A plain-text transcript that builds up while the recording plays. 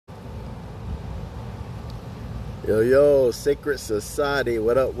Yo, Sacred Society,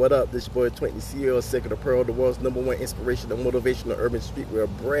 what up, what up? This your boy 20 CEO, Sacred Apparel, the world's #1 inspirational, motivational urban streetwear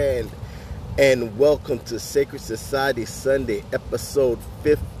brand. And welcome to Sacred Society Sunday, episode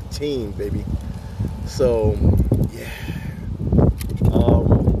 15, baby. So, yeah.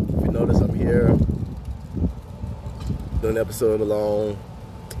 If you notice, I'm here doing the episode alone.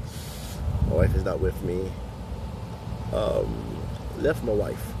 My wife is not with me. Left my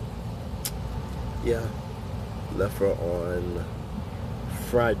wife. Yeah. Left her on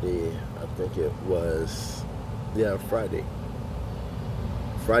Friday, I think it was. Yeah, Friday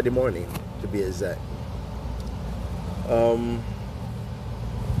morning, to be exact. Yeah,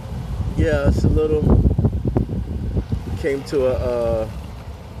 it's a little. Came to a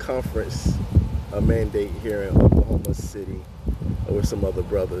conference, a mandate here in Oklahoma City with some other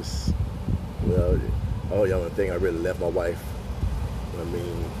brothers. Oh, y'all don't think I really left my wife. I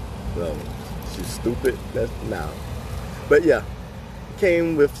mean, well, she's stupid. That's now. But yeah,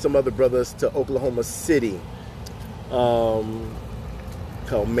 came with some other brothers to Oklahoma City, called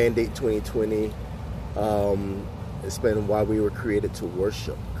Mandate 2020. Explaining why we were created to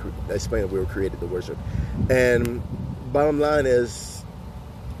worship. Explaining we were created to worship. And bottom line is,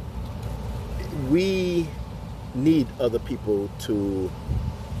 we need other people to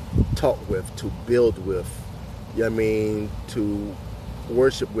talk with, to build with. You know what I mean? To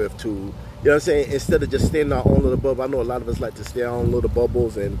worship with, to, you know what I'm saying? Instead of just staying in our own little bubble. I know a lot of us like to stay in our own little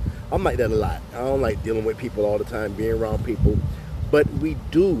bubbles, and I'm like that a lot. I don't like dealing with people all the time, being around people. But we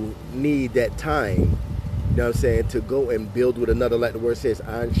do need that time, you know what I'm saying, to go and build with another. Like the word says,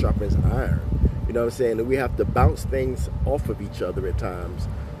 iron sharpens iron. You know what I'm saying? And we have to bounce things off of each other at times.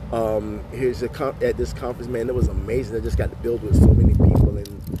 At this conference, man, it was amazing. I just got to build with so many people,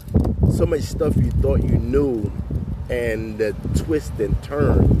 and so much stuff you thought you knew, and the twists and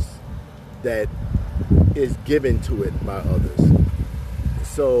turns that is given to it by others.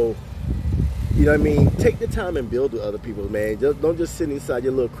 So, you know what I mean? Take the time and build with other people, man. Don't just sit inside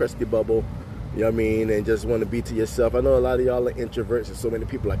your little crusty bubble, you know what I mean, and just want to be to yourself. I know a lot of y'all are introverts, and so many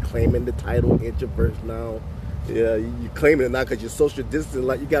people are claiming the title introverts now. Yeah, you claiming it now because you're social distancing,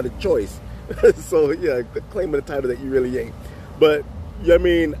 like you got a choice. So, yeah, claiming the title that you really ain't. But, you know what I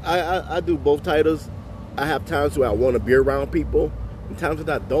mean? I do both titles. I have times where I want to be around people, and times when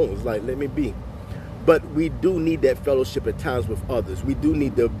I don't. It's like, let me be. But we do need that fellowship at times with others. We do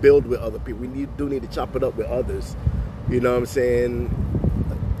need to build with other people. We do need to chop it up with others. You know what I'm saying?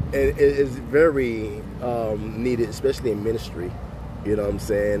 And it is very needed, especially in ministry. You know what I'm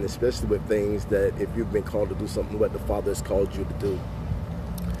saying? Especially with things that if you've been called to do something, what the Father has called you to do.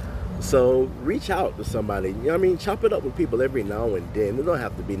 So reach out to somebody. You know what I mean? Chop it up with people every now and then. It don't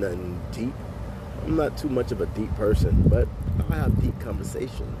have to be nothing deep. I'm not too much of a deep person, but I have deep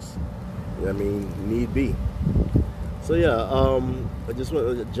conversations. You know what I mean? Need be. So yeah, I just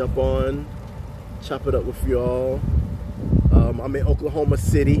want to jump on, chop it up with y'all. I'm in Oklahoma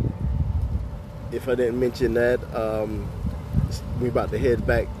City. If I didn't mention that, we're about to head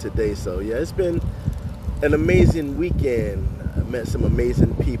back today. So yeah, it's been an amazing weekend. I met some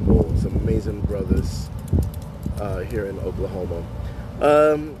amazing people, some amazing brothers here in Oklahoma.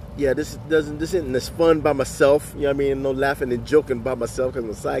 Yeah, this isn't as fun by myself. You know what I mean? No laughing and joking by myself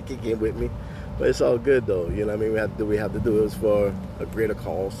because my sidekick ain't with me. But it's all good though. You know what I mean? We have to do it. It was for a greater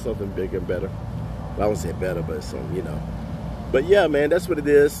cause, something bigger and better. Well, I won't say better, but some, you know. But yeah, man, that's what it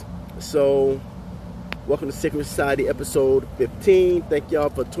is. So, welcome to Sacred Society episode 15. Thank y'all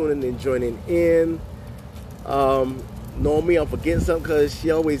for tuning and joining in. Normally I'm forgetting something because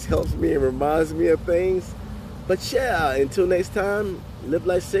she always helps me and reminds me of things. But yeah, until next time, live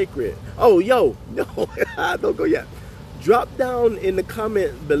life sacred. Oh, yo, no, don't go yet. Drop down in the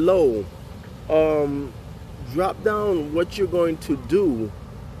comment below. Drop down what you're going to do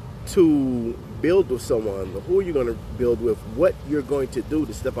to build with someone. Who you're going to build with. What you're going to do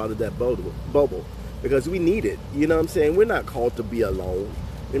to step out of that bubble. Because we need it. You know what I'm saying? We're not called to be alone.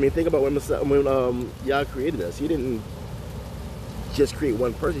 I mean, think about when Yah created us. He didn't just create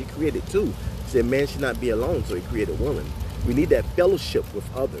one person. He created two. He said man should not be alone, so he created woman. We need that fellowship with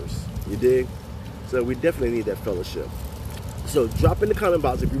others. You dig? So we definitely need that fellowship. So drop in the comment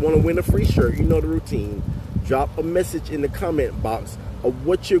box if you want to win a free shirt. You know the routine. Drop a message in the comment box of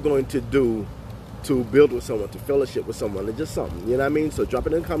what you're going to do to build with someone, to fellowship with someone, and just something. You know what I mean? So drop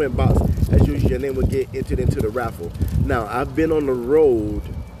it in the comment box. As usual, your name will get entered into the raffle. Now, I've been on the road,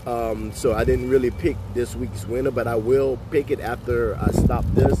 so I didn't really pick this week's winner, but I will pick it after I stop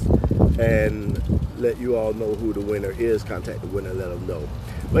this and let you all know who the winner is. Contact the winner and let them know.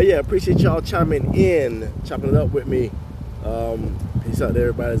 But yeah, appreciate y'all chiming in, chopping it up with me. Peace out to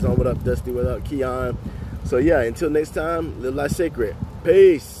everybody. Zone, what up? Dusty, what up? Keon. So yeah, until next time, live life sacred.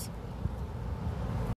 Peace.